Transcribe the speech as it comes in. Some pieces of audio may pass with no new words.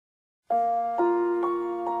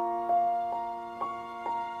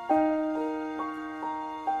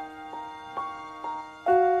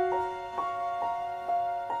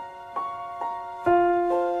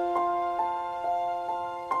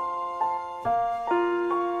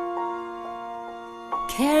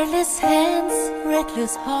Careless hands,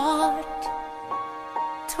 reckless heart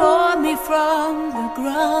tore me from the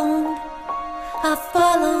ground. I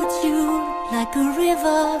followed you like a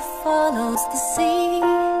river follows the sea.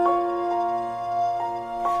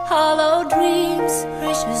 Hollow dreams,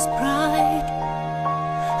 precious pride,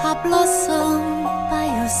 I blossomed by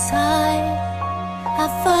your side. I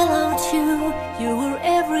followed you, you were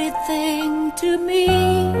everything to me.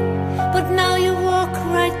 But now you walk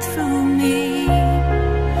right through me,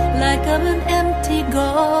 like I'm an empty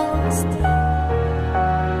ghost.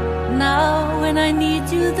 Now when I need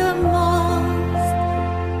you the most,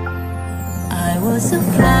 I was a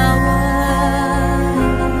flower.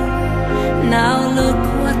 Now look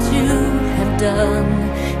what you have done.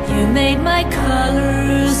 You made my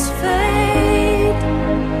colors fade,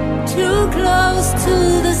 too close to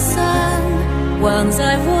the sun. Once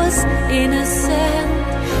I was innocent,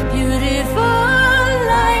 beautiful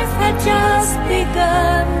life had just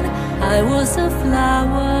begun. I was a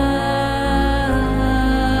flower.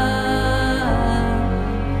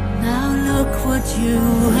 Now look what you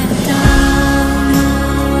have done.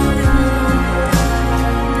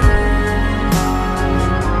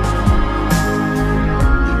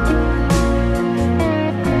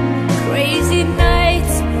 Crazy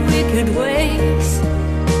nights, wicked ways,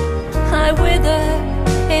 I wither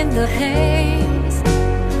in the haze.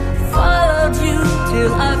 Followed you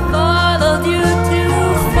till I followed you to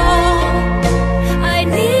fall. I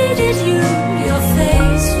needed you, your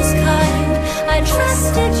face was kind. I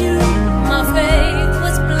trusted you, my faith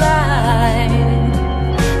was blind.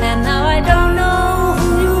 And now I don't know who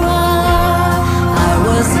you are. I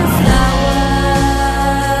was a flower.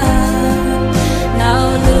 Now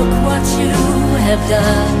look what you have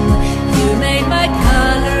done. You made my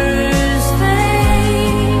colors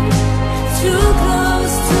fade, too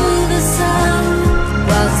close to the sun.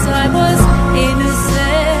 Once I was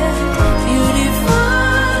innocent,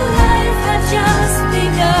 beautiful life had just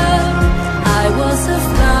begun. I was a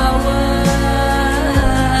flower.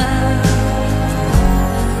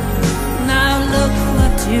 Now look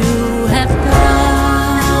what you have done.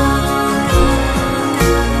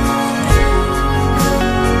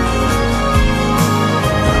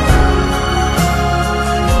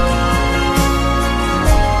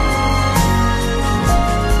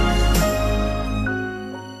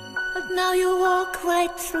 Now you walk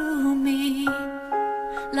right through me,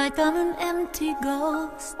 like I'm an empty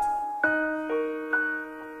ghost.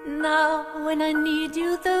 Now when I need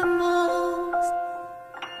you the most,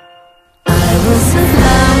 I was a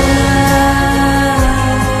flower.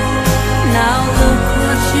 Now look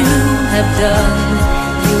what you have done.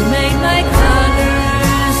 You made my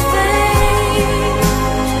colors fade,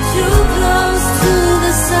 too close to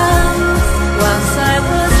the sun. Once I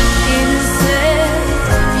was innocent,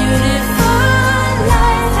 beautiful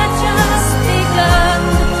life had just begun.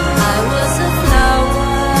 I was a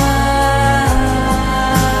flower.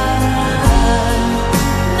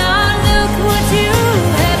 Now look what you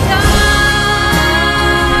have done.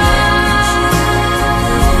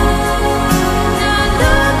 Now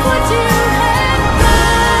look what you have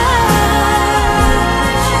done.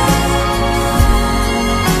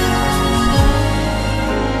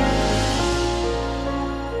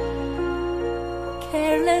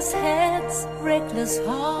 Careless hands, reckless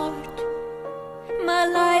heart, my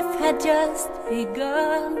life had just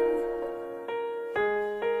begun.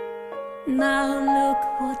 Now look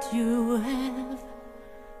what you have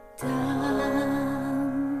done.